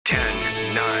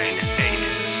9, 8,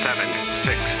 7,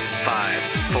 6, 5,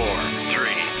 4, 3,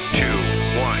 2,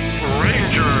 1.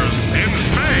 Rangers in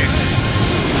space!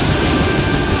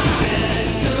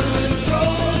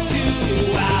 Controls to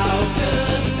outer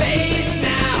space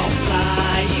now,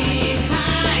 flying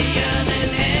higher than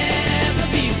ever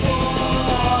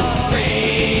before.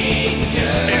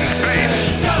 Rangers In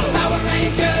space! go, Power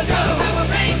Rangers go, Power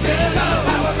Rangers go,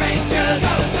 Power Rangers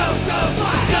go, go, go,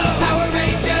 fly, go, Power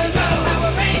Rangers go,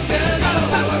 Power Rangers go,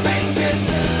 Power Rangers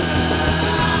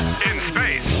In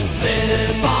space!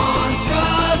 Flip on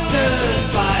thrusters,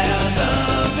 fire the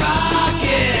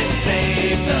rocket,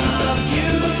 save the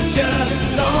future.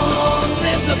 Long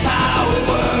live the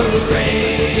Power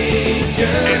Rangers.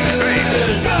 In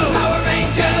space! Go Power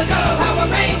Rangers, go Power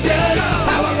Rangers, go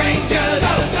Power Rangers,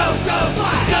 go, go, go,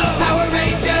 fly. Go Power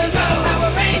Rangers, go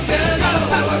Power Rangers, go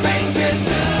Power Rangers.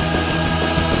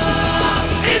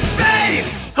 In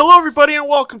space! Hello, everybody, and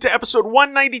welcome to episode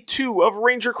 192 of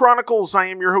Ranger Chronicles. I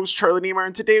am your host, Charlie Niemeyer,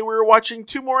 and today we're watching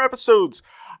two more episodes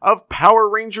of Power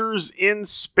Rangers in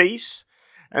Space,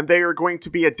 and they are going to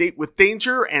be A Date with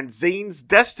Danger and Zane's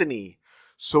Destiny.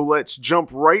 So let's jump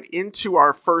right into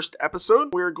our first episode.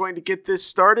 We're going to get this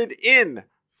started in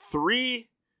 3,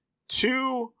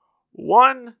 2,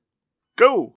 1,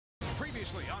 go!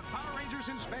 Previously on Power Rangers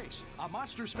in Space, a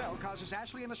monster spell causes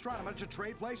Ashley and Astronema to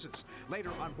trade places. Later,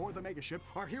 on board the megaship,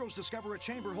 our heroes discover a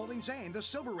chamber holding Zane, the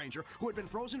Silver Ranger, who had been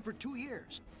frozen for 2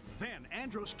 years. Then,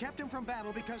 Andros kept him from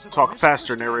battle because of Talk a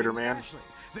faster, misunderstanding narrator with man. Ashley.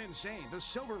 Then Zane, the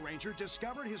Silver Ranger,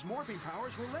 discovered his morphing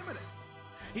powers were limited.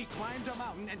 He climbed a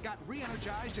mountain and got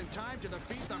re-energized in time to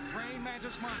defeat the praying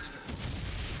mantis monster.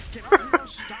 Can our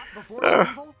heroes stop before his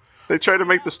evil? They try to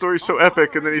make the story so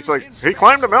epic, and then he's like, he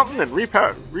climbed a mountain and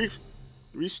reset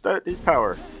his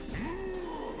power.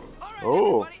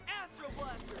 Oh.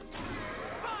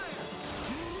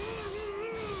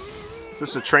 Is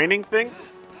this a training thing?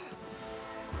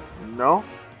 No?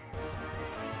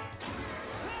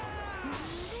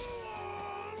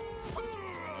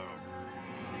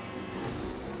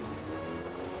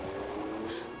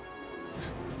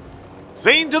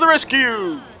 Zane to the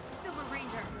rescue! Silver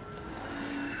Ranger.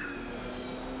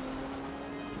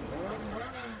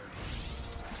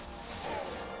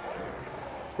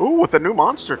 Ooh, with a new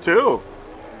monster, too.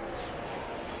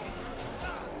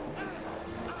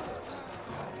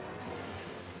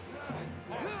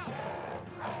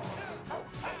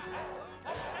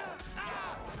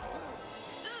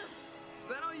 Is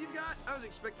that all you've got? I was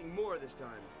expecting more this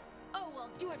time. Oh, I'll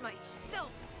do it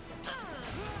myself.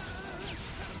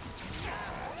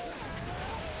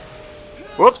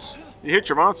 Whoops, you hit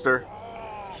your monster.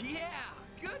 Yeah,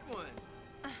 good one.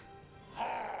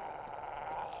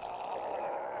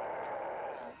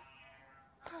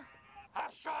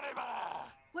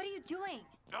 What are you doing?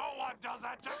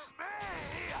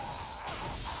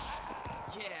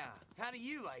 Yeah, how do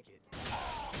you like it?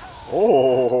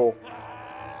 Oh.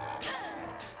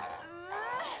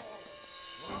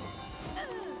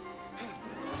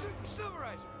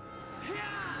 Silverizer!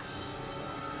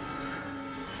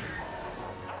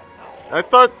 I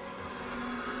thought...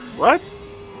 What?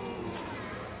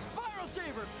 Spiral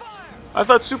Saber, fire! I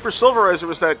thought Super Silverizer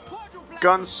was that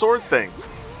gun sword thing.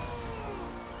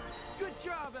 Good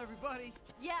job, everybody!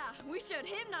 Yeah, we showed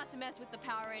him not to mess with the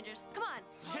Power Rangers. Come on.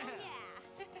 Oh,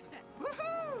 yeah.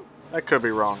 Woohoo! That could be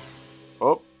wrong.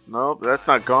 Oh, no, that's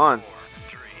not gone.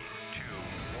 3, 2,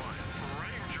 1.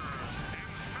 Rangers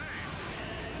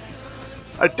in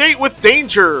space! A Date with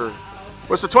Danger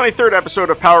was the 23rd episode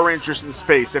of Power Rangers in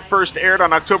Space. It first aired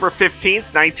on October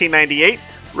 15th, 1998,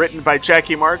 written by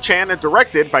Jackie Marchan and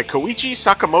directed by Koichi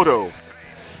Sakamoto. In space!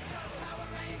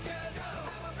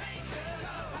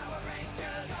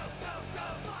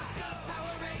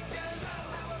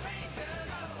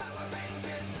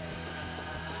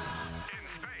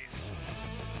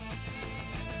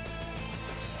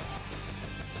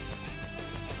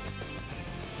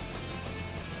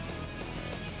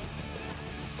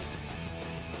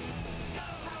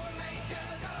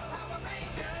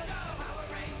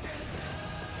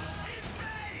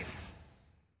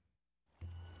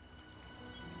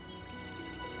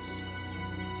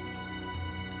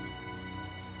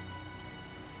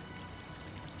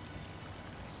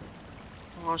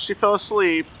 Oh, she fell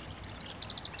asleep.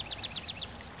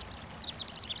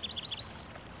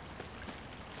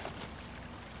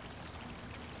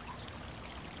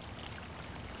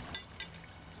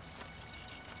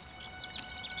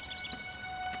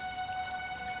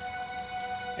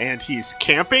 And he's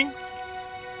camping?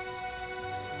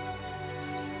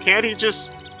 Can't he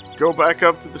just go back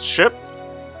up to the ship?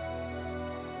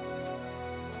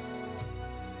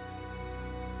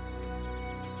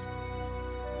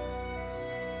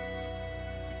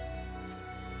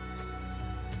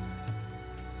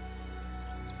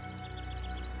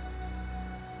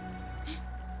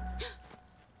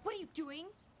 doing?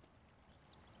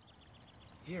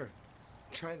 Here,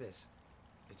 try this.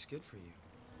 It's good for you.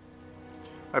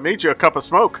 I made you a cup of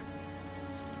smoke.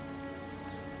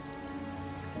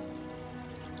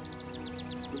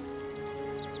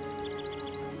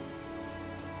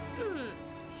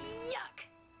 Yuck!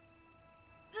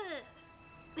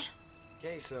 Ugh.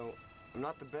 Okay, so I'm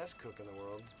not the best cook in the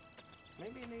world.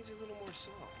 Maybe it needs a little more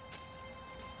salt.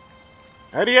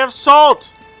 How do you have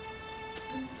salt?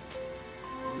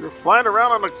 You're flying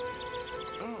around on a...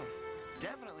 Oh,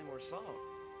 definitely more salt.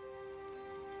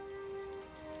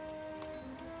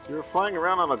 You're flying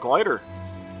around on a glider.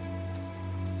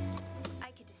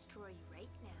 I could destroy you right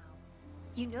now.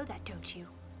 You know that, don't you?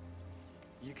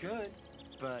 You could,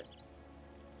 but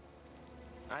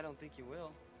I don't think you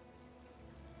will.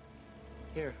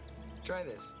 Here, try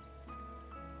this.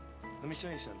 Let me show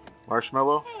you something.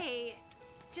 Marshmallow? Hey,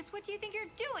 just what do you think you're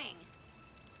doing?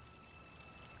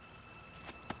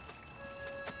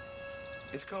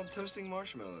 It's called toasting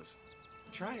marshmallows.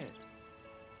 Try it.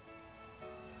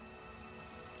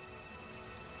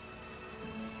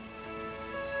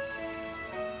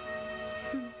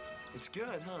 It's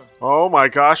good, huh? Oh my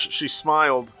gosh, she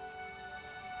smiled.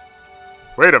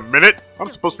 Wait a minute. I'm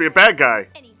supposed to be a bad guy.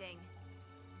 Anything.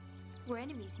 We're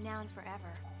enemies now and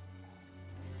forever.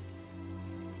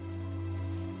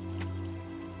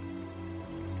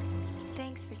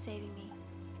 Thanks for saving me.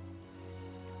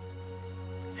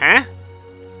 Huh?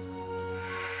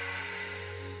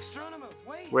 Astronema,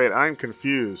 wait! Wait, I'm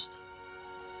confused.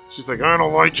 She's like, I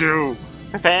don't like you.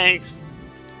 Thanks.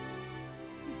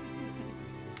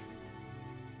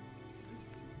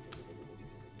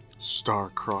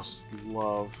 Star-crossed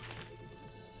love.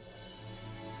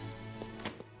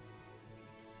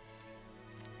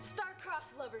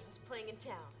 Star-Crossed Lovers is playing in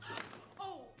town.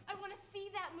 Oh, I want to see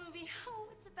that movie. Oh,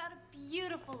 it's about a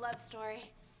beautiful love story.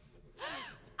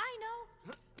 I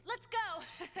know. Let's go.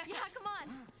 Yeah, come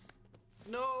on.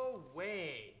 No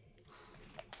way.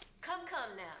 Come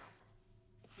now.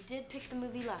 You did pick the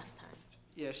movie last time.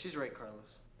 Yeah, she's right,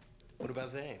 Carlos. What about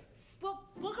Zane? Well,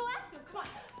 we'll go ask him. Come on.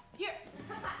 Here.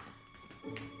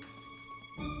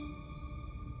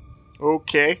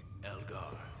 Okay.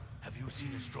 Elgar, have you seen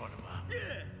Astronema?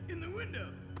 Yeah, in the window.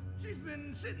 She's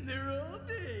been sitting there all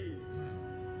day.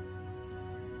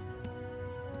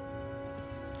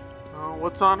 Oh,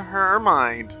 what's on her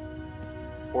mind?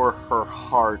 Or her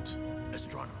heart?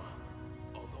 Astronema,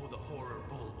 although the Horror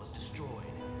Bull was destroyed,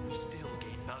 we still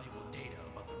gained valuable data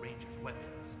about the Rangers'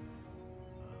 weapons.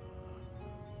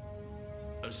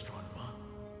 Astronema,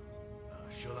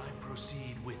 shall I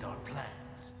proceed with our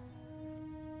plans?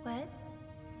 What?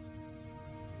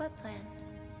 What plan?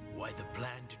 Why, the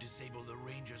plan to disable the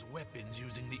Rangers' weapons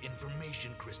using the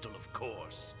information crystal, of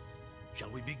course. Shall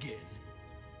we begin?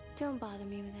 Don't bother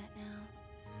me with that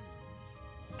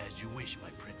now. As you wish, my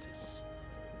princess.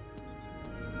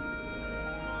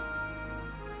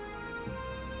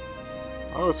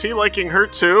 Oh, is he liking her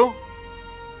too?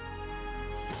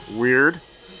 Weird.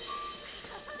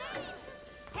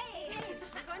 Hey,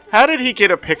 I'm going to How did he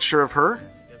get a picture of her?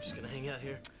 I'm just gonna hang out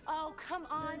here. Oh, come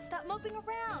on. Stop moping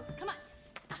around. Come on.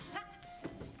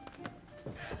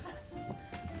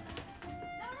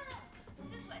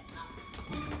 This way.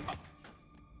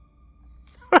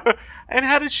 And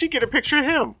how did she get a picture of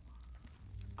him?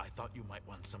 I thought you might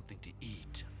want something to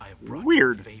eat. I have brought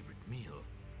Weird. your favorite meal.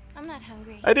 I'm not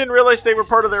hungry. I didn't realize they were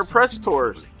part of their Is there press something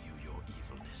tours. troubling you, your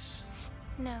evilness?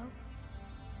 No.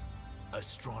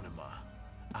 Astronema,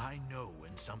 I know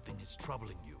when something is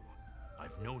troubling you.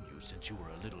 I've known you since you were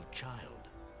a little child.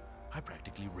 I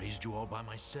practically raised you all by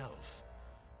myself.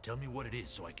 Tell me what it is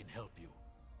so I can help you.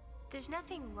 There's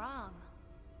nothing wrong.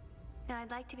 Now,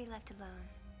 I'd like to be left alone.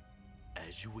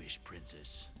 As you wish,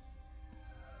 princess.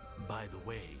 By the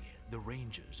way, the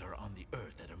Rangers are on the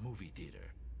Earth at a movie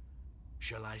theater.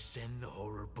 Shall I send the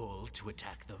Horror Bull to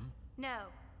attack them? No.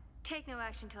 Take no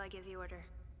action till I give the order.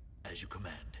 As you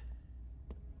command.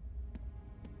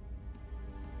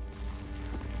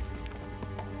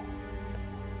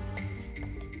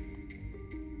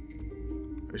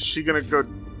 Is she gonna go...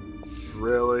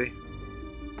 Really?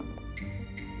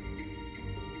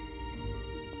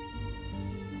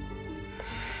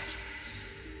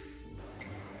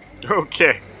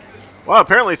 Okay. Well,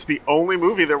 apparently it's the only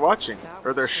movie they're watching.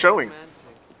 Or they're showing.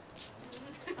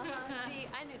 See,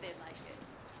 I knew they'd like it.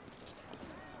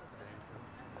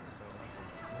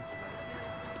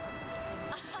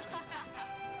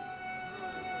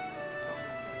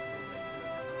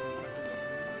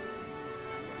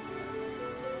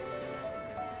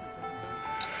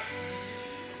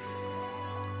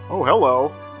 Oh,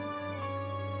 hello.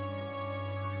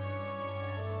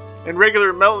 in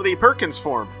regular Melody Perkins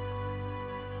form.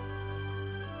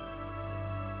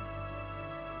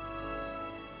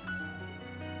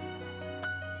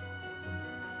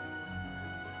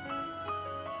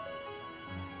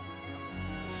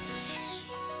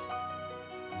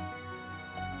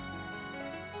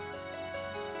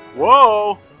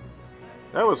 Whoa!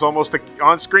 That was almost an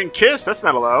on-screen kiss. That's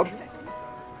not allowed.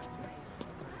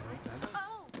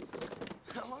 Oh,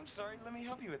 Oh, I'm sorry. Let me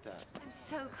help you with that. I'm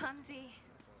so clumsy.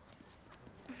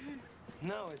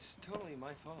 No, it's totally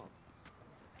my fault.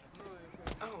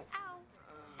 Oh. Ow.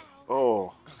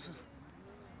 Oh.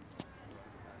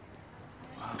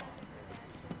 Wow.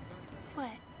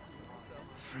 What?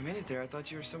 For a minute there, I thought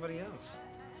you were somebody else.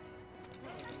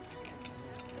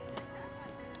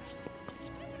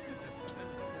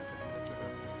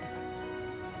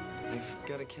 I've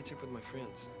got to catch up with my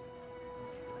friends.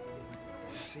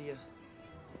 See ya.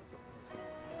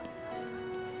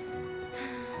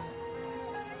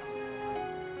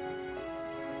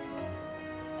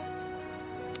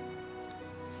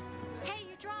 Hey,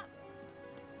 you dropped.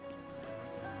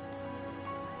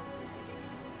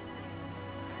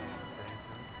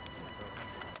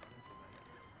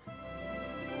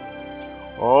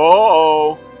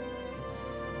 Oh.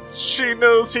 She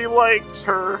knows he likes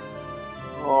her.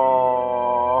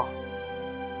 Oh.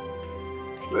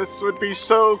 This would be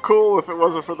so cool if it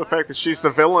wasn't for the fact that she's the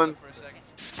villain.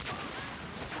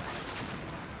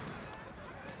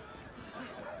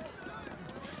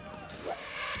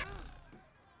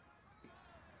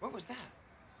 What was that?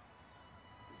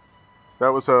 That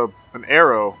was an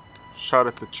arrow shot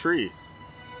at the tree.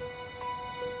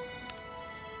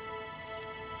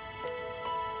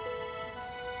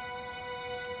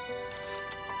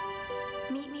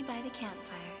 Meet me by the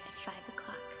campfire at 5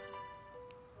 o'clock.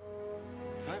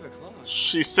 5 o'clock.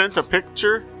 She sent a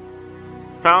picture,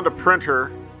 found a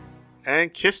printer,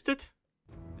 and kissed it?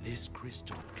 This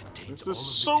crystal contains This all is of the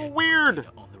so technical weird.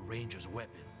 data on the Rangers'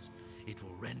 weapons. It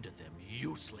will render them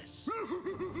useless.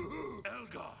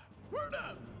 Elgar, Word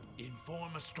up!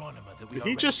 inform astronomer that we Did are he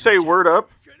ready just to say attack. word up?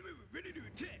 Ready to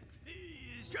attack.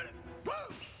 Shut up.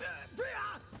 Whoa!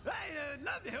 I'd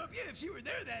love to help you if she were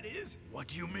there, that is. What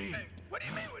do you mean? What do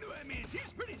you mean, what do I mean? It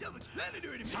seems pretty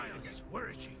self-explanatory to me. Silence. Where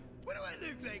is she? What do I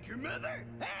look like, your mother?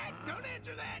 Ah, don't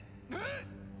answer that. Huh?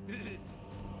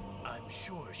 I'm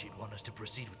sure she'd want us to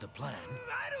proceed with the plan.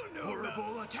 I don't know about...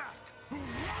 Horrible attack.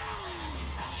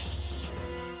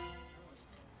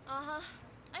 Uh-huh.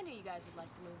 I knew you guys would like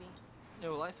the movie. Yeah,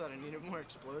 well, I thought I needed more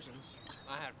explosions.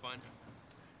 I had fun.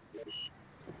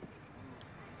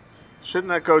 Shouldn't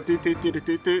that go doot doot doot doot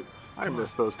doot doot? I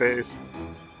miss those days.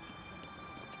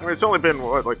 I mean, it's only been,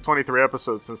 what, like 23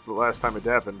 episodes since the last time it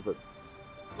happened, but...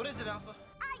 What is it, Alpha?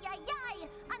 Ay, ay, ay!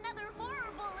 Another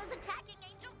horrible is attacking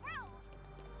Angel Grove!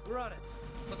 We're on it.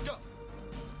 Let's go.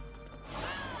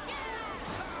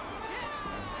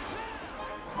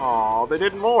 Aw, they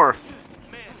didn't morph.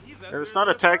 And it's not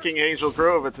attacking Angel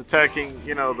Grove, it's attacking,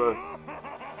 you know, the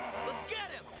Let's get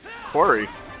him! quarry.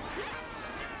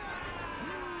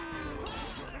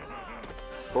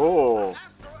 Oh.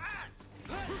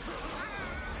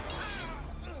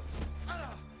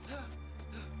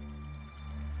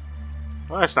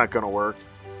 Well, that's not gonna work.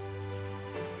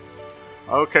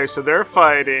 Okay, so they're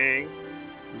fighting.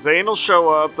 Zane will show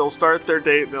up, they'll start their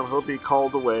date, and then he'll be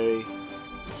called away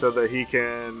so that he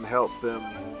can help them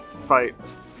fight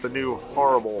the new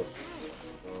horrible.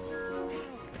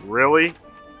 Really?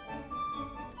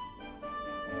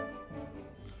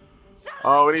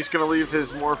 Oh, and he's gonna leave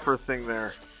his morpher thing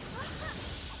there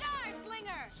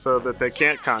so that they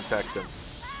can't contact him.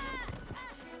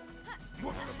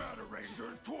 What's the matter,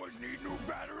 Rangers? Toys need new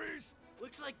batteries?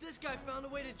 Looks like this guy found a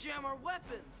way to jam our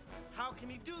weapons. How can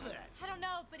he do that? I don't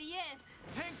know, but he is.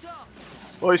 Hang tough.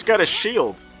 Well, he's got a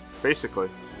shield, basically.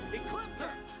 It clipped her.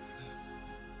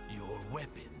 Your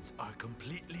weapons are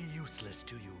completely useless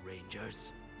to you,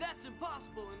 Rangers. That's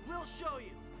impossible, and we'll show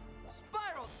you.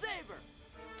 Spiral Saber.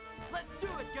 Let's do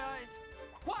it, guys.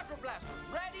 Quadro Blaster,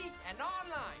 ready and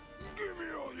online. Give me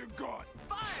all you got.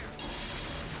 Fire.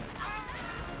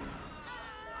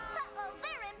 Uh-oh,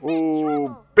 they're in big Ooh,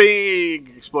 trouble!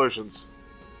 big explosions.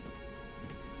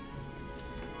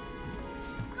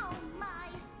 Oh my,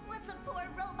 what's a poor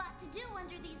robot to do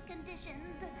under these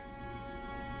conditions?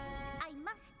 I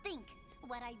must think.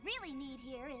 What I really need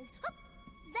here is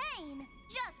Zane!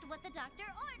 Just what the doctor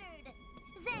ordered.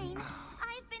 Zane,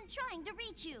 I've been trying to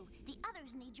reach you. The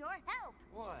others need your help.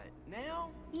 What? Now?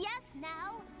 Yes,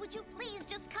 now. Would you please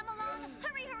just come along?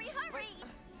 Hurry, hurry, hurry!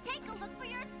 Take a look for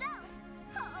yourself.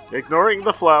 Oh, Ignoring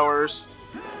the flowers.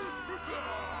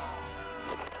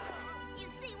 you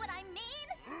see what I mean?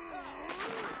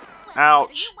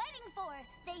 Ouch. What are you waiting for?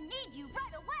 They need you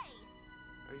right away.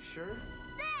 Are you sure?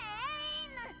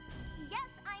 Zane! Yes,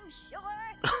 I'm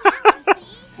sure. Can't you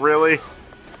see? Really?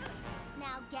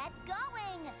 Now get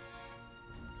going.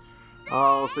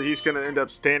 Oh, so he's gonna end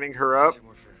up standing her up?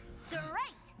 Great.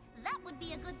 That would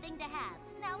be a good thing to have.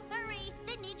 Now hurry.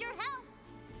 They need your help.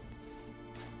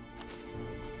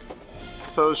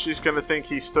 So she's gonna think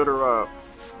he stood her up.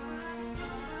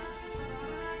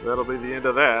 That'll be the end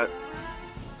of that.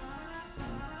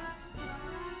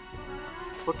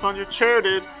 Look on your chair,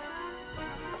 dude.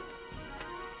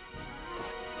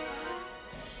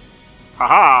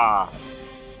 Haha!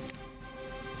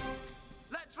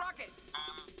 Let's rock it.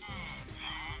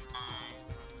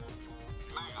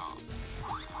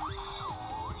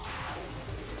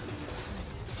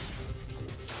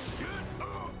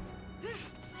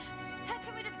 How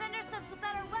can we defend ourselves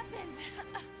without our weapons?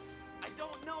 I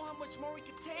don't know how much more we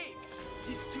can take.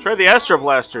 He's too Try the strong. Astro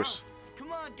Blasters.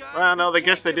 Come on, guys. Well, no, I we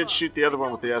guess they can't give did up. shoot the other I one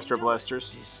know with we the can Astro do it.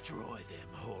 Blasters. Destroy them,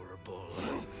 horrible.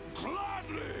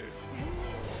 Gladly.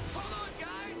 Hold on,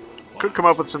 guys. Could come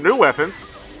up with some new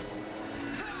weapons.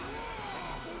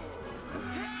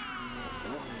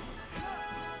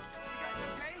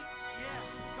 Okay? Yeah.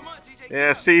 Come on, TJ.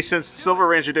 Yeah, see, since Silver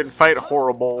Ranger didn't fight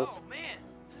horrible, Oh man.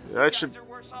 that You should... guys are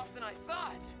worse off than I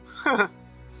thought.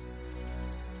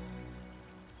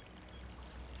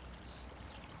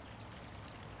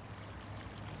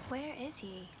 Where is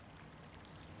he?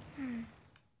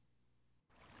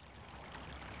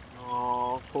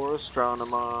 Oh, poor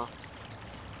Astronema.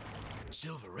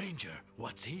 Silver Ranger,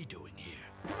 what's he doing here?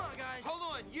 Come on, guys.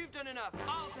 Hold on. You've done enough.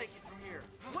 I'll take it from here.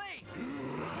 Wait.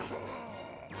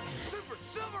 Super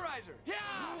Silverizer. Yeah.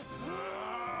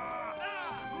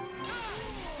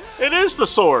 It is the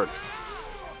sword!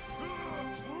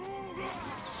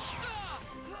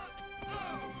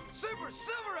 Super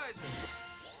Silverizer.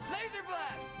 Laser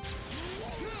Blast.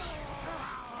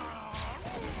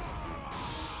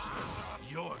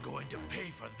 You're going to pay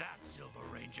for that, Silver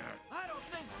Ranger. I don't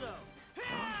think so.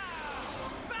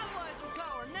 Battleizer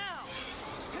power now.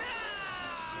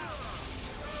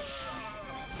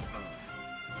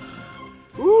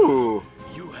 Ooh,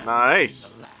 You haven't nice.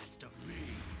 seen the last of me.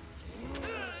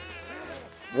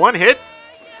 One hit?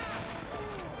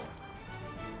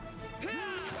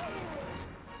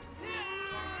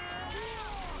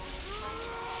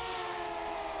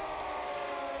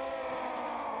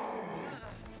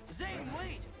 Zane,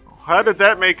 wait. How did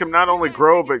that make him not only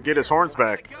grow, but get his horns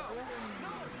back? Go. No.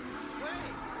 Wait. Where are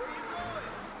you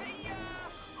going? See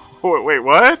ya. Wait,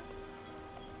 what?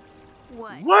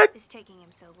 What What? is taking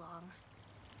him so long?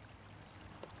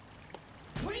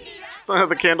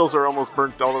 The candles are almost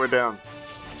burnt all the way down.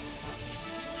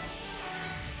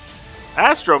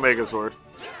 Astro Megazord.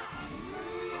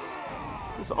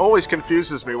 This always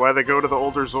confuses me why they go to the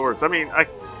older Zords. I mean,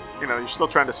 you're still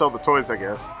trying to sell the toys, I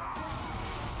guess. I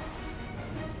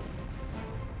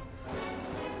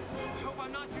hope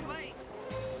I'm not too late.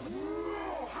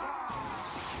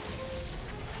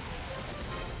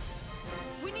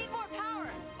 We need more power.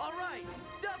 All right.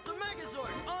 Delta Megazord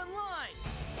online.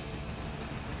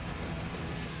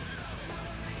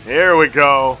 Here we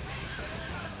go.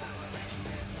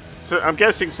 So, I'm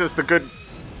guessing since the good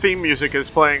theme music is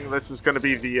playing, this is going to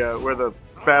be the where the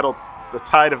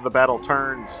tide of the battle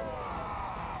turns.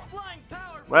 Flying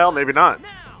power. Well, maybe not. Now.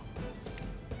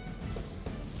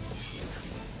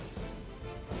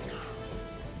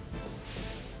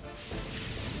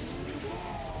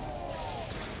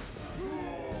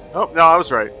 Oh, no, I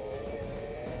was right.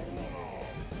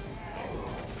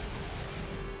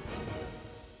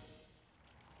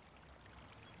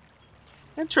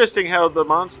 Interesting how the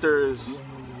monster is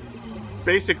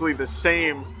basically the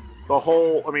same. The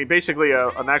whole, basically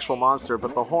an actual monster,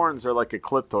 but the horns are like a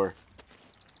Cliptor.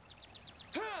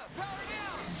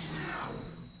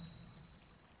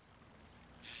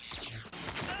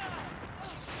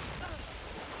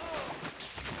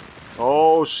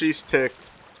 Oh, she's ticked.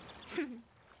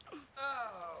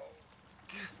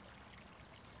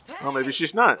 Oh, maybe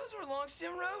she's not. Those were long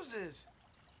stem roses.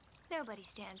 Nobody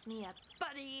stands me up,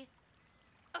 buddy.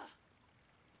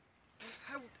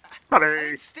 I Buddy.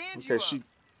 didn't stand Okay, you up. she.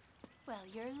 Well,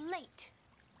 you're late.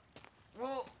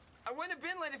 Well, I wouldn't have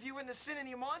been late if you wouldn't have sent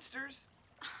any monsters.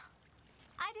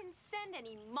 I didn't send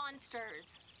any monsters.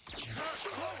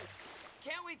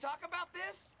 Can't we talk about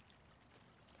this?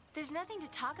 There's nothing to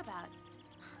talk about.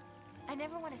 I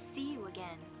never want to see you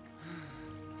again.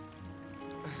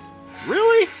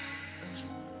 Really?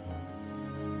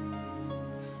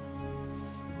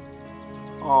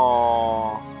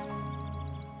 Aww.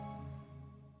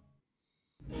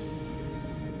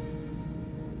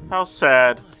 How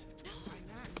sad.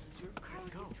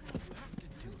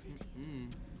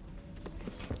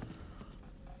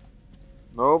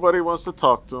 Nobody wants to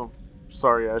talk to him.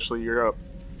 Sorry, Ashley, you're up.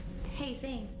 Hey,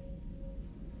 Zane.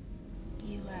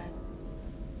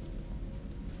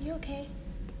 You okay?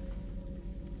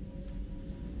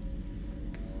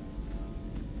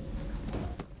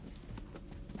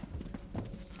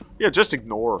 Yeah, just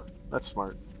ignore. That's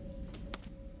smart.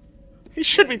 He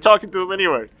should be talking to him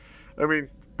anyway. I mean,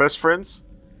 best friends?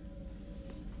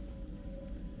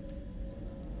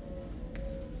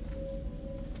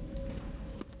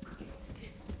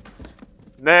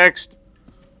 Next.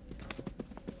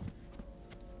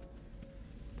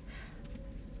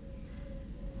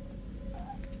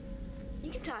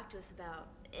 You can talk to us about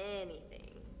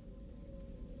anything.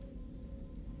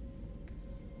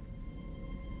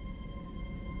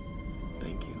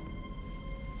 Thank you.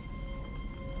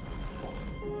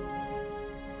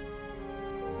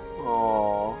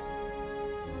 Aww.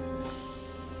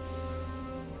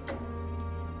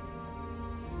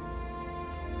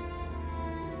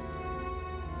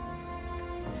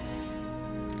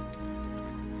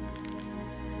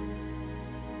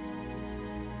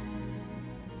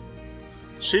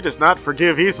 She does not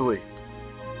forgive easily.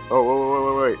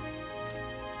 Oh, wait.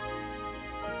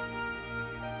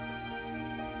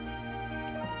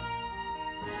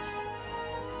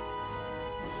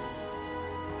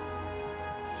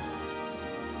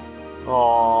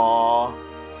 Aww.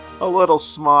 A little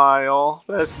smile.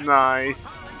 That's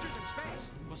nice.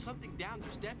 Well, something down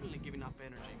there's definitely giving off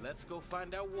energy. Let's go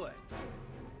find out what.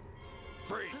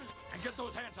 Freeze! And get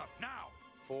those hands up, now!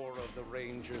 4 of the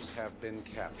Rangers have been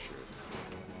captured,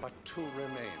 but 2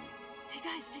 remain. Hey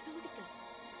guys, take a look at this.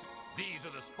 These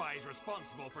are the spies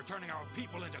responsible for turning our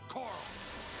people into coral.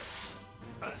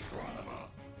 Astronema,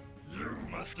 you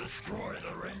must destroy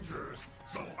the Rangers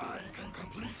so I can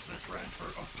complete the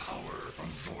transfer of power from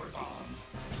Zordon.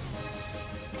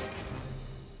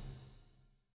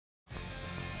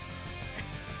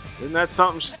 Isn't that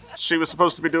something she was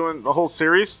supposed to be doing the whole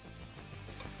series?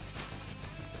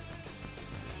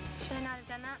 Should I not have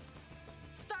done that?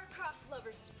 Star-Crossed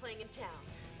Lovers is playing in town.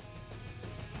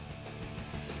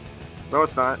 No,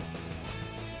 it's not.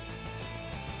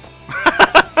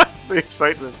 The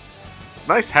excitement.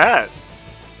 Nice hat.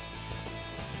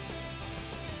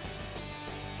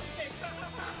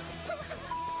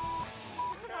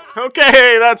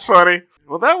 Okay, that's funny.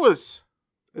 Well, that was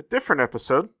a different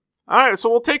episode. Alright, so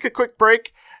we'll take a quick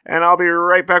break, and I'll be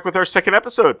right back with our second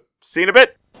episode. See you in a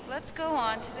bit. Let's go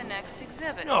on to the next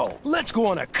exhibit. No, let's go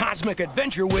on a cosmic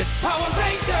adventure with Power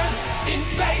Rangers in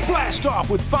space! Blast off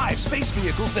with 5 space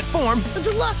vehicles that form the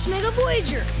Deluxe Mega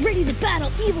Voyager, ready to battle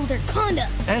evil Darkonda.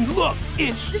 And look,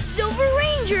 it's the Silver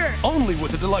Ranger! Only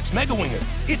with the Deluxe Mega Winger.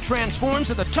 It transforms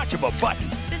at the touch of a button.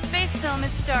 The space film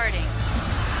is starting.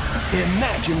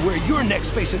 Imagine where your next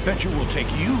space adventure will take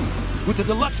you with the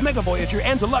Deluxe Mega Voyager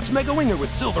and Deluxe Mega Winger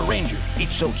with Silver Ranger,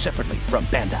 each sold separately from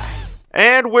Bandai.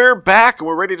 And we're back, and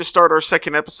we're ready to start our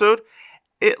second episode.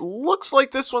 It looks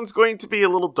like this one's going to be a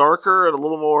little darker and a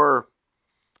little more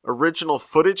original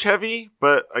footage heavy,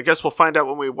 but I guess we'll find out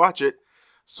when we watch it.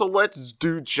 So let's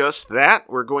do just that.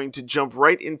 We're going to jump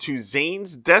right into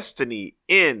Zane's Destiny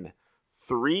in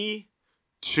 3,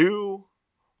 2,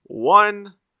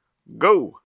 1,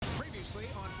 go. Previously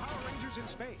on Power Rangers in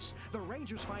Space, the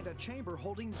Rangers find a chamber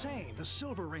holding Zane, the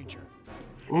Silver Ranger.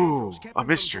 Ooh, kept a him from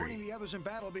mystery. joining the others in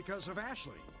battle because of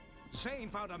Ashley. Zane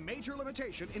found a major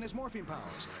limitation in his morphine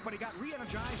powers, but he got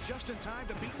re-energized just in time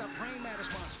to beat the praying mantis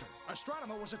monster.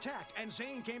 Astronema was attacked, and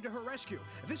Zane came to her rescue.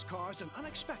 This caused an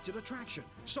unexpected attraction,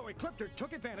 so Ecliptor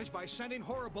took advantage by sending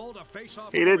Horrible to face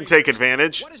off. He didn't take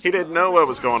advantage. He didn't know what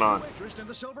was going on. Interest in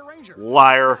the Silver Ranger.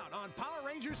 Liar. On Power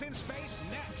Rangers in Space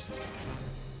next.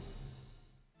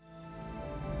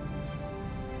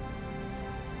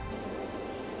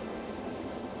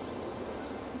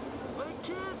 I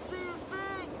can't see a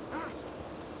thing!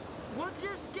 What's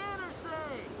your scanner say?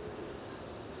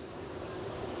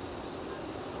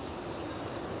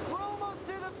 We're almost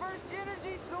to the first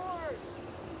energy source!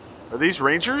 Are these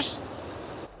Rangers?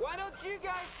 Why don't you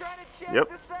guys try to check Yep.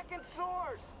 the second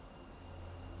source?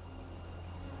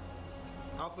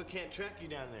 Alpha can't track you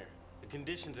down there. The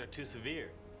conditions are too severe.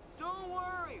 Don't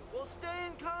worry, we'll stay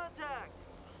in contact.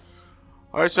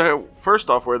 Alright, so first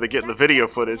off, where are they getting the video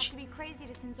footage? To be crazy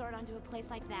to send Zordon to a place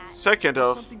like that. Second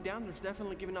Well, of, something down there's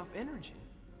definitely giving off energy.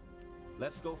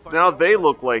 Let's go find now out they what.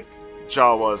 look like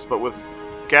Jawas, but with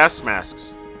gas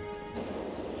masks.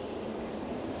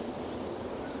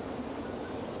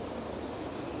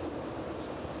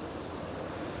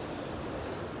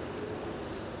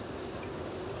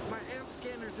 My amp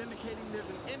scanner's indicating there's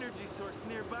an energy source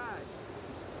nearby.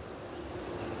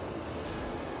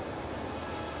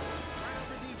 Right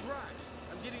over these rocks.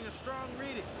 I'm getting a strong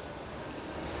reading.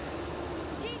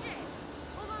 TJ,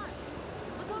 hold on.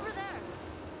 Look over there.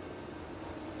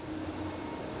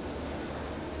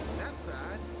 That's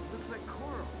odd. Looks like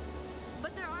coral.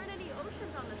 But there aren't any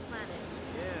oceans on this planet.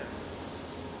 Yeah.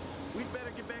 We'd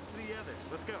better get back to the others.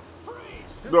 Let's go. Freeze!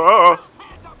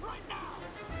 Hands up right now!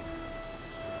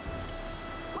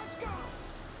 Let's go!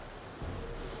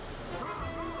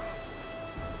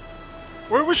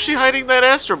 Where was she hiding that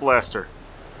Astro Blaster?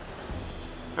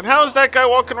 And how is that guy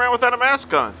walking around without a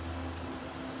mask on?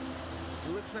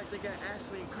 It looks like they got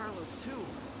Ashley and Carlos too.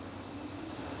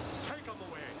 Take them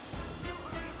away!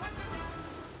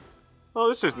 Oh,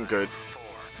 this isn't good. 4,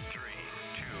 3,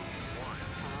 2,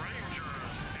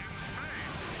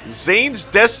 1. Zane's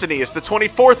Destiny is the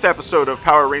 24th episode of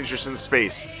Power Rangers in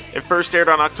Space. It first aired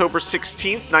on October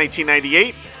 16th,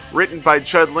 1998, written by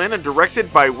Judd Lynn and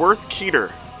directed by Worth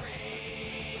Keeter.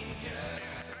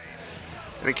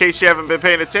 And in case you haven't been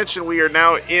paying attention, we are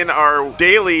now in our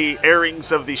daily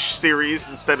airings of the series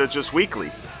instead of just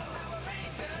weekly.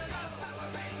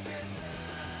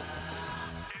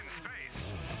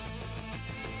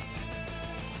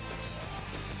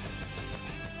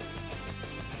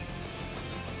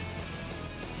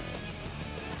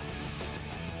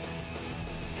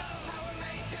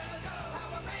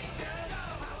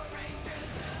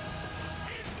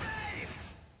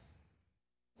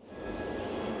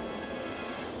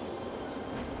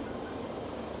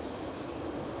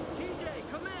 TJ,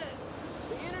 come in.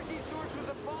 The energy source was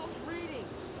a false reading.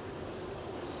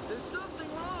 There's something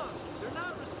wrong. They're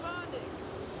not responding.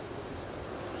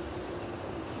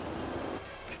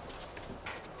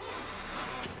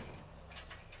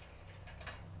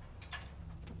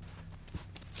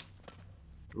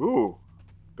 Ooh,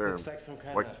 they're Looks like some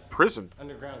kind like of prison.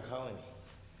 underground colony.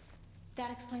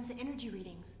 That explains the energy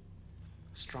readings.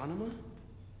 Astronomer?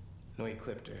 No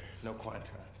Ecliptor, no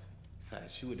Quantrons.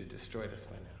 Besides, she would have destroyed us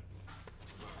by now.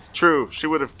 True, she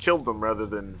would have killed them rather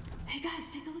than Hey guys,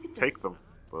 take a look at this. take them.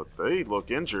 But they look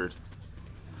injured.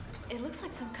 It looks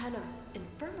like some kind of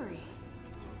infirmary.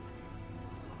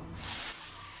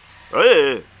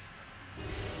 Ugh.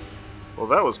 Well,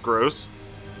 that was gross.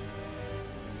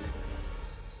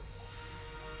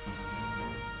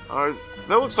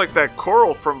 That looks like that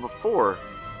coral from before.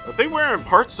 Are they wearing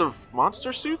parts of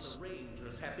monster suits?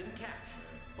 Rangers have been captured,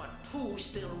 but 2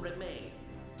 still remain.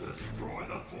 Destroy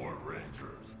the 4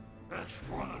 Rangers.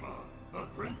 Astronema, the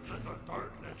Princess of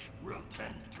Darkness, will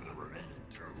tend to the remaining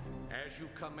 2. As you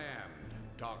command,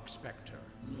 Dark Spectre.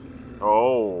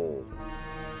 Oh.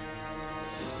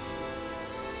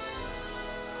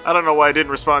 I don't know why I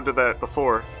didn't respond to that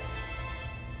before.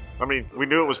 I mean, we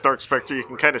knew it was Dark Spectre. You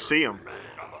can kind of see him.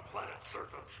 On the planet's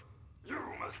surface. You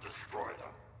must destroy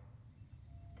them.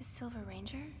 The Silver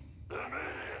Ranger?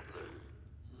 Immediately.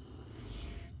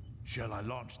 Shall I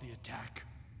launch the attack?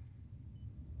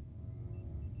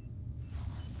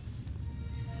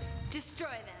 Destroy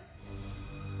them.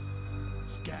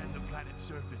 Scan the planet's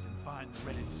surface and find the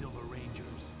Red and Silver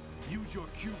Rangers. Use your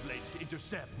Q-blades to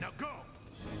intercept. Now go!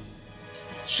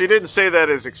 She didn't say that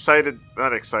as excited.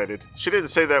 Not excited. She didn't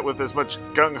say that with as much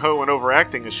gung-ho and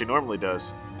overacting as she normally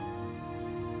does.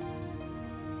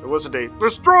 It wasn't a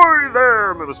destroy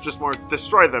them! It was just more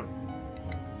destroy them.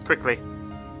 Quickly.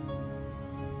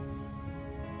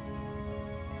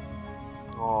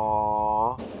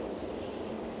 Aww.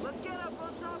 Let's get up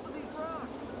on top of these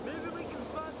rocks. Maybe we can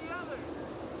spot the others.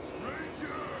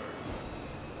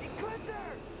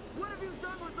 Ecliptor! What have you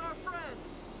done with our friends?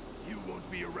 You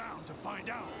won't be around to find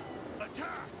out.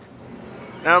 Attack!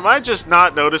 Now, am I just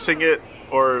not noticing it?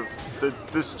 Or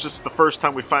if this is just the first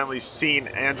time we've finally seen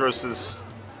Andros's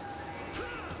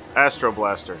Astro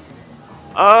Blaster?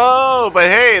 Oh, but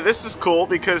hey, this is cool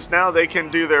because now they can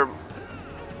do the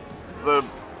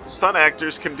stunt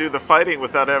actors can do the fighting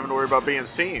without having to worry about being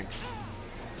seen.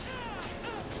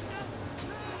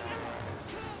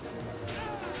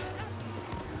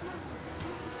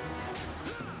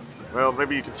 Well,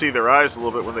 maybe you can see their eyes a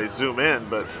little bit when they zoom in,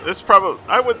 but this probably,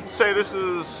 I wouldn't say this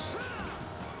is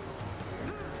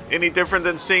any different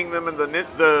than seeing them in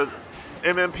the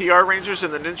MMPR Rangers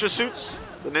in the ninja suits,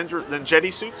 the Jetty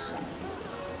suits.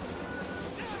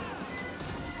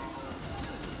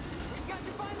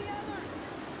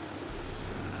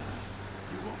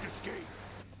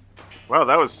 Wow,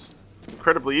 that was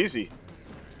incredibly easy.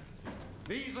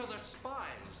 These are the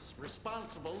spies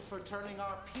responsible for turning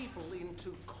our people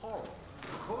into coral.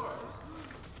 Coral?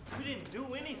 We didn't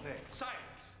do anything.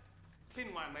 Silence!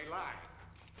 Pinwan, they lied.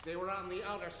 They were on the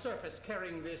outer surface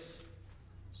carrying this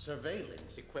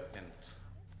surveillance equipment.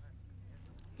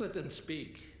 Let them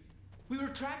speak. We were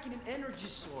tracking an energy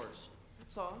source.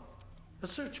 That's all. A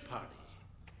search party.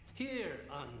 Here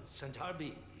on Centaur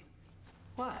B.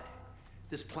 Why?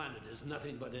 This planet is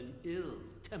nothing but an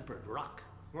ill-tempered rock.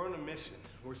 We're on a mission.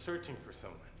 We're searching for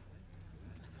someone.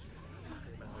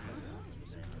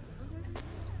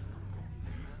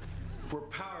 We're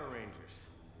Power Rangers.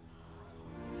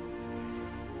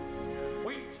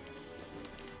 Wait!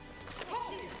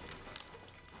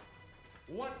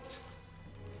 What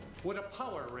would a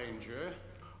Power Ranger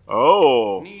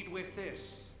need with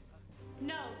this?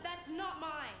 No, that's not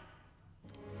mine.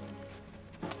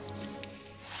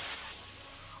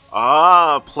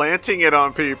 Ah, planting it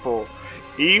on people.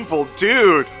 Evil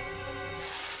dude.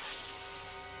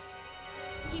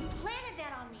 He planted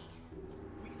that on me.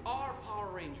 We are Power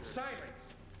Rangers.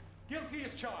 Silence! Guilty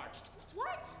is charged.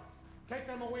 What? Take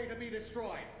them away to be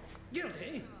destroyed.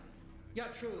 Guilty? Yeah,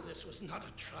 true, this was not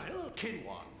a trial.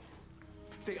 Kinwan,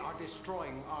 they are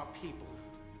destroying our people.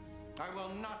 I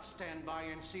will not stand by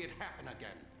and see it happen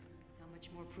again. How much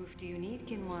more proof do you need,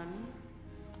 Kinwan?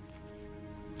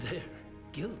 Their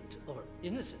guilt or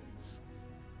innocence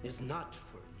is not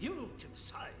for you to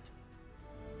decide.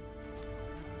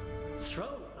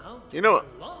 Throw out You know,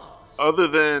 the laws. other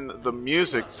than the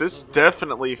music, this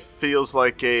definitely feels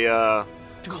like a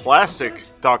classic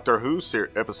Doctor Who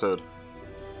episode.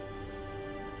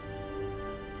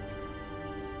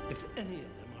 If any of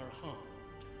them are harmed,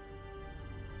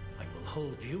 I will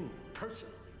hold you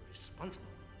personally responsible.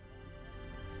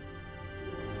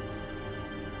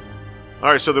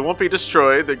 Alright, so they won't be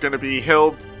destroyed. They're going to be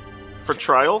held for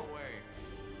trial.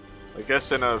 I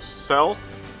guess in a cell.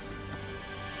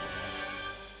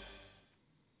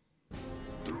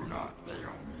 Do not fail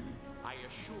me. I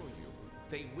assure you,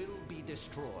 they will be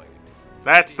destroyed.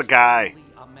 That's the guy. Only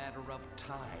a matter of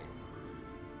time.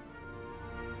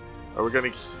 Are we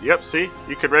going to... Yep, see?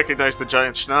 You could recognize the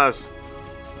giant schnoz.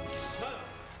 Sir,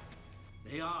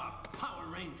 they are Power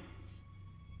Rangers.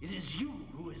 It is you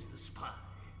who is the spy.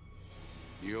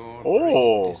 Your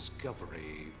Oh. great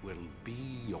discovery will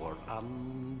be your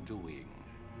undoing.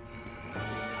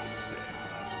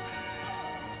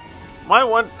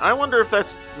 I wonder if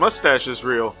that mustache is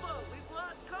real.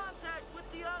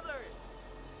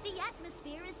 The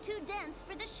atmosphere is too dense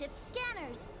for the ship's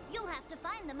scanners. You'll have to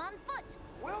find them on foot.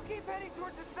 We'll keep heading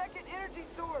towards the second energy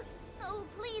source. Oh,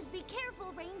 please be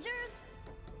careful, Rangers.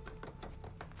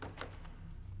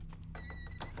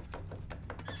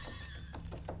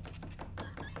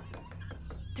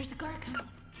 There's a guard coming.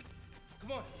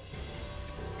 Come on,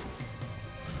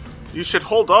 You should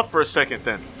hold off for a second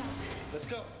then. let's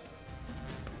go.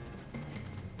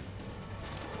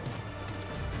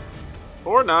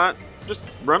 Or not. Just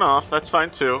run off. That's fine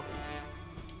too.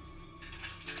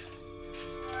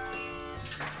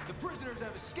 The prisoners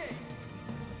have escaped.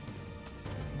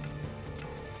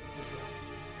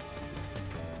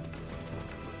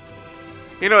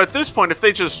 You know, at this point, if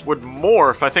they just would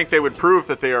morph, I think they would prove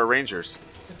that they are Rangers.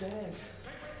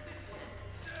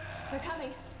 They're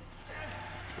coming.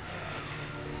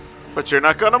 But you're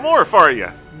not gonna morph, are you?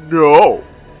 No!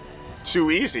 Too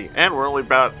easy. And we're only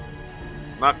about...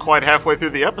 not quite halfway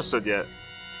through the episode yet.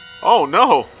 Oh,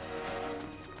 no!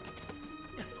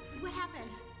 What happened?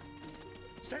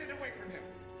 Stand away from him.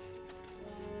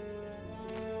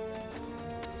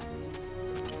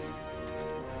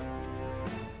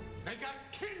 They got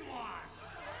Kinwan.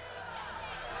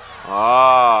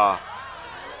 Ah.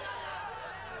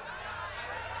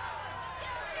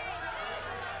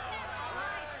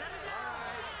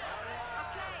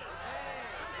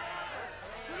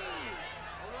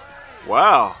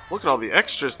 Wow, look at all the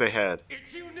extras they had.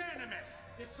 It's unanimous.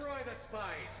 Destroy the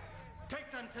spies.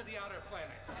 Take them to the outer planet.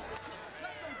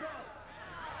 Let them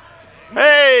go.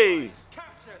 Hey!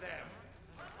 Capture them.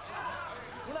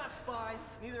 We're not spies.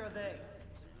 Neither are they.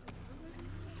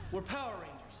 We're Power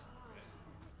Rangers.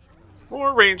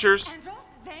 More Rangers. Andros,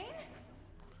 Zane?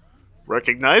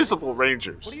 Recognizable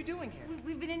Rangers. What are you doing here?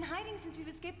 We've been in hiding since we've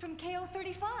escaped from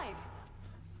KO-35.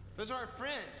 Those are our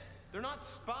friends. They're not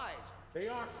spies. They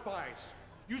are spies.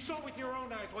 You saw with your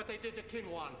own eyes what they did to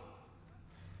Kinwan.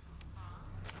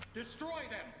 Destroy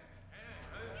them.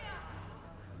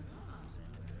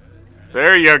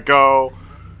 There you go.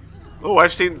 Oh,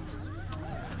 I've seen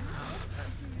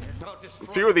a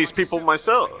few of these people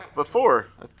myself before.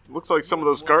 It looks like some of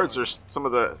those guards are some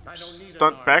of the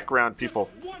stunt background people.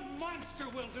 One monster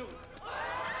will do.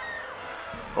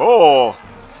 Oh.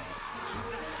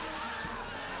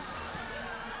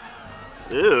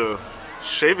 Ew.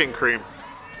 Shaving cream.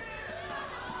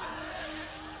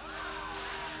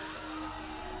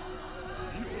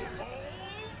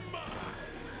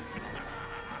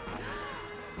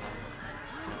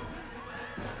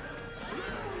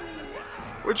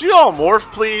 Would you all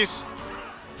morph, please?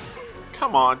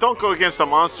 Come on, don't go against a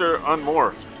monster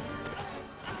unmorphed.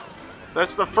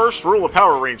 That's the first rule of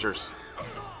Power Rangers.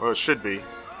 Well, it should be.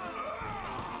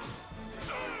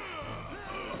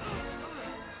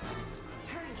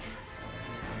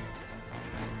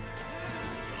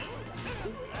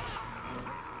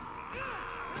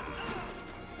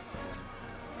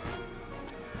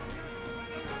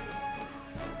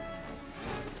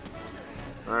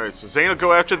 Alright, so Zane will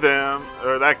go after them,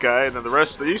 or that guy, and then the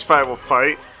rest of these 5 will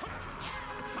fight.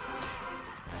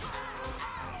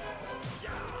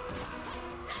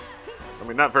 I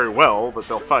mean, not very well, but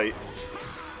they'll fight.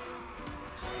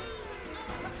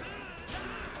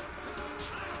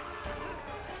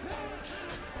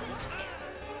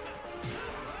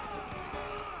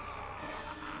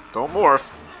 Don't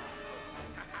morph.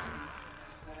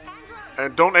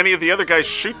 And don't any of the other guys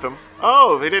shoot them.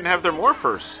 Oh, they didn't have their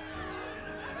morphers.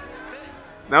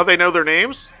 Now they know their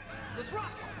names?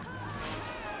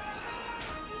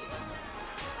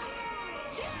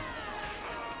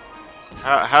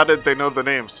 How did they know the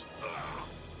names?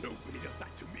 Nobody does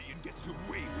that to me and gets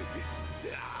away with it.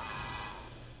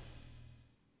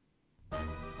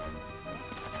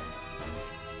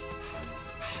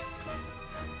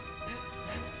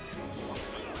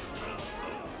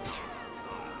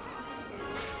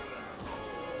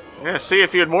 Yeah, see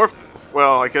if you had morphed.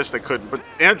 Well, I guess they couldn't, but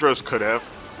Andros could have.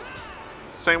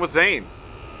 Same with Zane.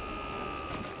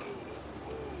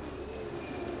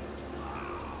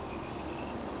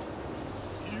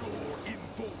 You're in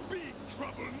for big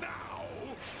trouble now.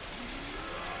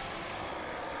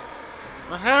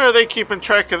 Well, how are they keeping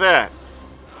track of that?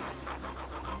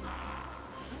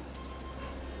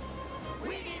 We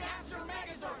need Astro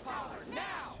Megazord power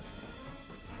now.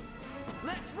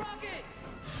 Let's rock it.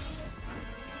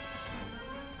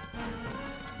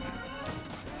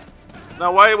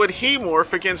 Now, why would he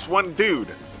morph against one dude?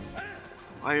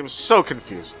 I am so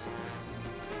confused.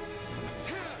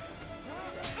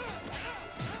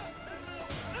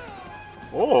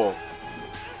 Oh.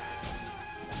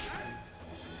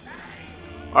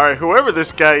 Alright, whoever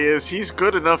this guy is, he's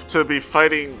good enough to be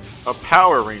fighting a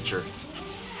Power Ranger.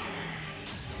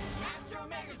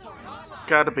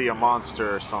 Gotta be a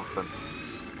monster or something.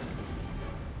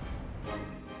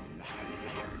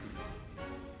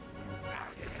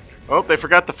 Oh, they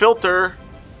forgot the filter.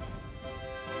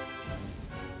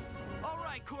 All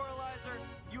right, Coralizer,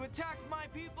 you attacked my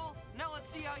people. Now let's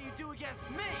see how you do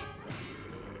against me.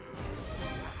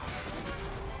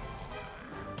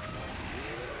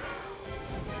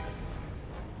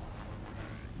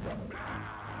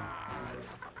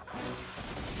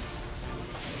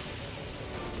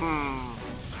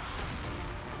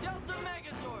 Delta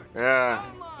Megazord. Yeah,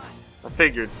 I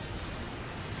figured.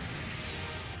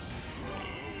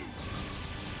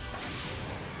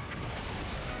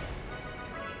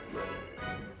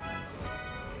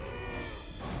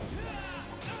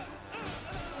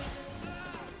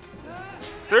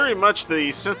 Very much the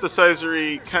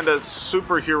synthesizer-y kind of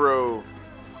superhero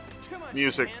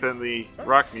music than the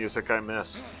rock music I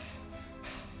miss.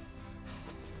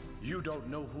 You don't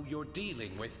know who you're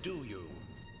dealing with, do you?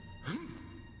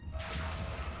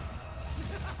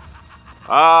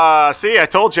 Ah, see, I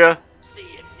told you.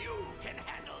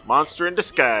 Monster in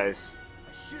disguise.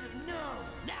 I should have known.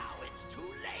 Now it's too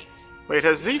late. Wait,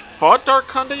 has he fought Dark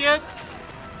Kanda yet?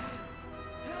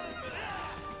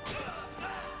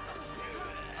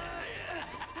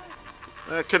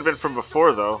 That could have been from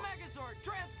before, though.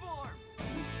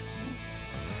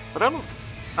 But I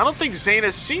don't think Zane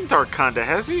has seen Dark Kanda,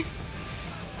 has he?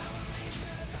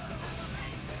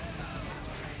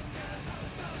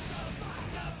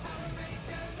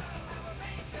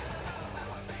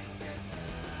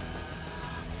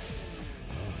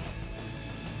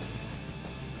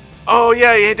 Oh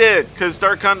yeah, he did, because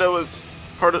Dark Kanda was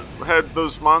had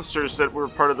those monsters that were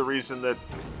part of the reason that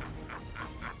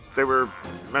they were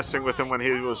messing with him when he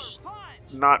was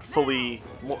not fully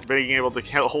being able to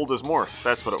hold his morph.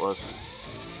 That's what it was.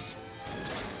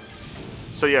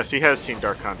 So yes, he has seen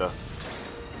Dark Kanda.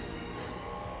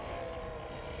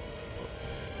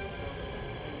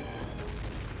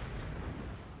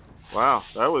 Wow,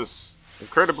 that was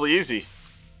incredibly easy.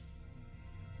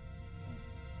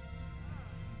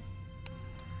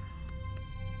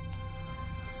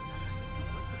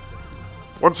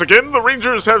 Once again, the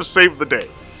Rangers have saved the day.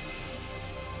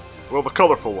 Well, the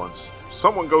colorful ones.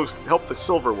 Someone goes to help the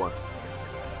silver one.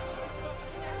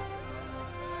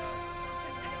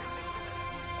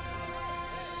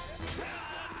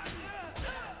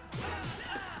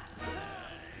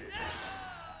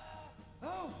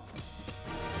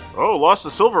 Oh, lost the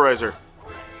Silverizer.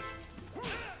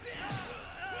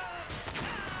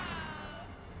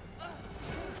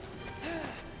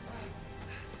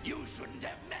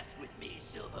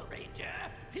 Silver Ranger.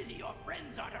 Pity your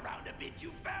friends aren't around to bid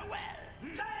you farewell.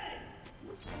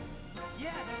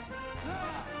 Yes.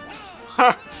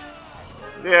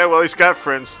 Yeah, well, he's got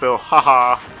friends still.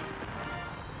 Haha.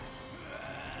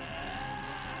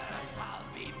 I'll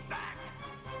be back.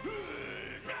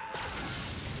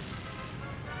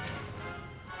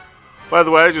 By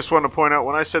the way, I just want to point out,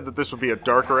 when I said that this would be a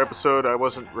darker episode, I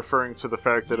wasn't referring to the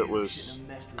fact that it was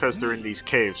because they're in these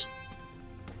caves.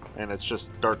 And it's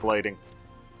just dark lighting.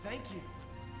 Thank you.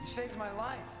 You saved my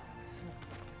life.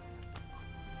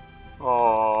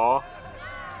 Aww.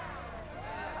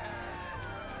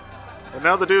 And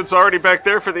now the dude's already back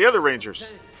there for the other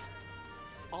Rangers.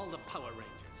 All the Power Rangers.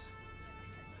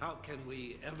 How can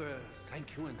we ever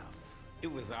thank you enough? It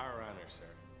was our honor, sir.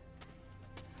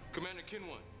 Commander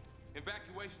Kinwan,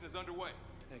 evacuation is underway.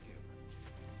 Thank you.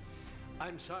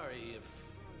 I'm sorry if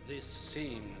this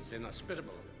seems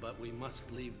inhospitable, but we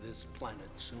must leave this planet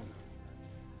soon.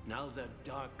 Now that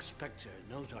Dark Spectre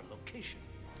knows our location,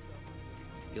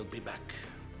 he'll be back.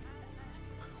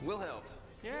 We'll help.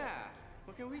 Yeah.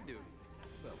 What can we do?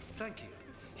 Well, thank you.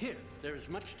 Here, there is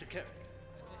much to carry.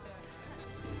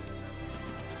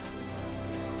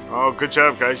 Oh, good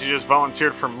job, guys. You just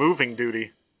volunteered for moving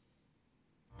duty.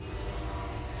 The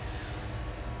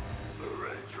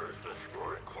Rangers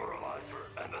destroyed Coralizer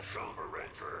and the Silver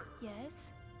Ranger. Yes?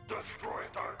 Destroy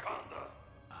Darkonda.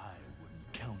 I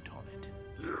wouldn't count on it.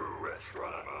 You,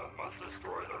 Astronema, must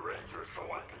destroy the Rangers so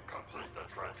I can complete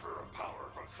the transfer of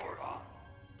power from Zordon.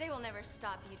 They will never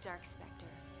stop you, Dark Spectre.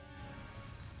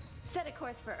 Set a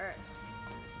course for Earth.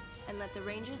 And let the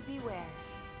Rangers beware.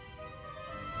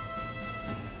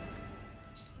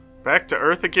 Back to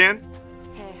Earth again?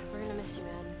 Hey, we're gonna miss you,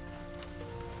 man.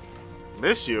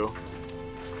 Miss you?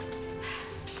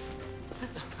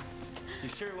 You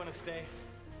sure you want to stay?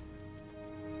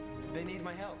 They need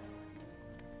my help.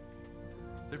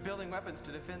 They're building weapons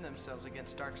to defend themselves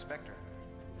against Dark Spectre.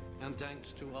 And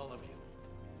thanks to all of you.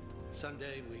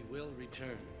 Someday we will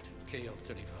return to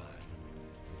KO-35.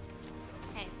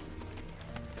 Hey.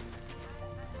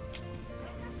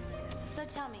 So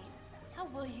tell me, how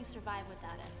will you survive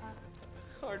without us, huh?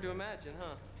 Hard to imagine,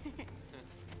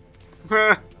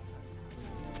 huh?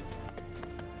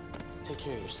 Take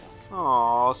care of yourself.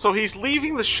 Aw, so he's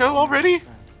leaving the show already? Change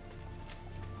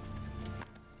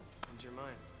your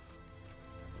mind.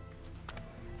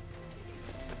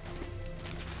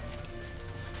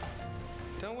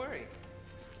 Don't worry.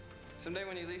 Someday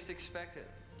when you least expect it,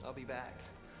 I'll be back.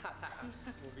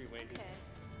 We'll be waiting. Okay.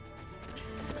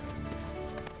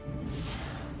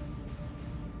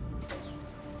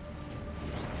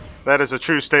 That is a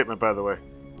true statement, by the way.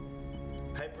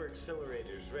 Hyper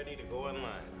accelerators ready to go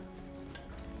online.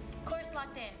 Course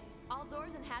locked in. All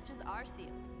doors and hatches are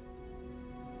sealed.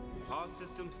 All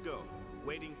systems go.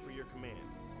 Waiting for your command.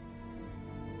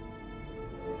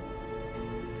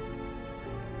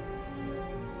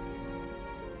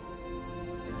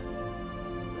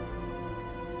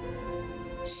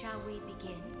 Shall we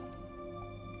begin?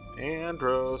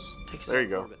 Andros. Take us There out you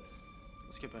go. orbit.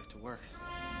 Let's get back to work.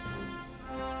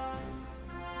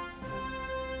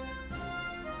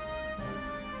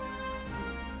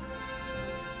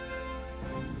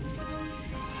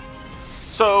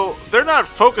 So, they're not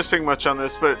focusing much on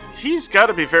this, but he's got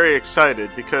to be very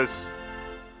excited because,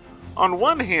 on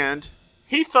one hand,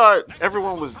 he thought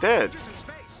everyone was dead.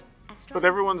 But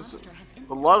everyone's...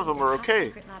 a lot of them are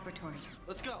okay.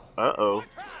 Let's go. Uh-oh.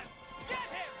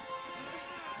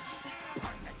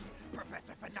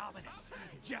 Professor Phenomenus.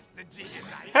 Just the genius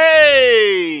I am.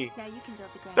 Hey! Now you can build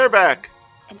the ground. They're back.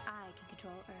 And I can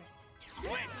control Earth.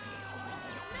 Switch.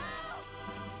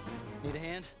 Need a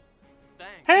hand?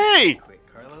 Thanks. Hey! Quick,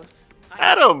 Carlos.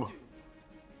 Adam!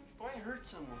 Before I hurt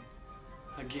someone.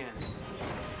 Again.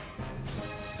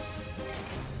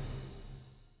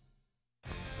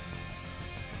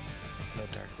 No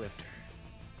Dark Lifter.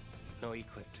 No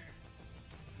Ecliptor.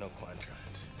 No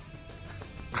Quantrons.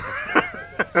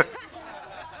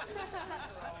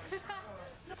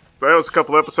 That was a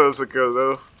couple episodes ago,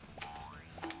 though.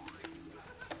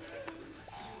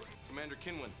 Commander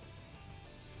Kinwan.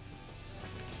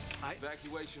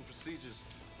 Evacuation procedures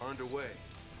are underway.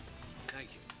 Thank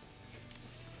you.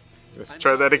 Let's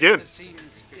try that again. It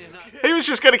seems He was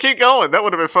just going to keep going. That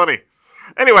would have been funny.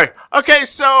 Anyway, okay,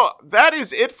 so that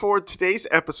is it for today's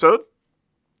episode.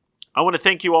 I want to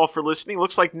thank you all for listening.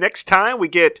 Looks like next time we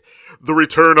get the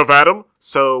return of Adam.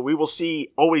 So we will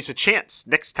see Always a Chance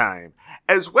next time.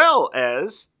 As well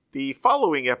as the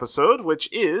following episode, which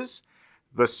is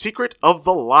The Secret of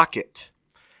the Locket.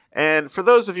 And for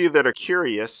those of you that are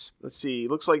curious, let's see.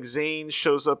 Looks like Zane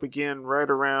shows up again right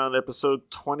around episode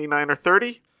 29 or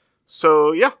 30.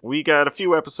 So yeah, we got a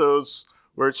few episodes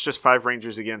where it's just 5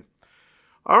 Rangers again.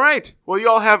 All right. Well, you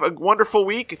all have a wonderful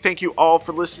week. Thank you all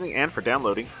for listening and for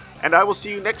downloading. And I will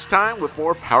see you next time with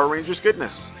more Power Rangers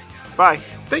goodness. Bye.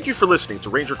 Thank you for listening to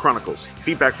Ranger Chronicles.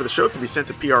 Feedback for the show can be sent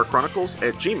to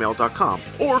prchronicles@gmail.com,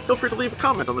 or feel free to leave a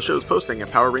comment on the show's posting at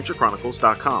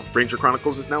PowerRangerChronicles.com. Ranger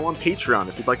Chronicles is now on Patreon.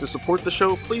 If you'd like to support the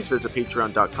show, please visit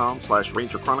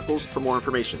patreon.com/Ranger Chronicles for more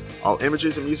information. All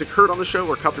images and music heard on the show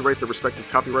are copyright their respective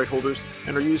copyright holders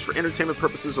and are used for entertainment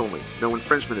purposes only. No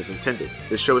infringement is intended.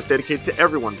 This show is dedicated to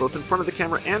everyone, both in front of the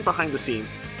camera and behind the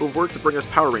scenes, who have worked to bring us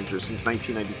Power Rangers since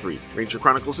 1993. Ranger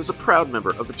Chronicles is a proud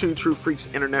member of the Two True Freaks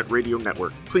Internet Radio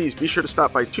Network. Please be sure to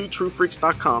stop by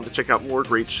twotruefreaks.com to check out more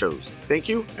great shows. Thank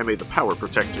you, and may the power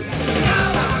protect you.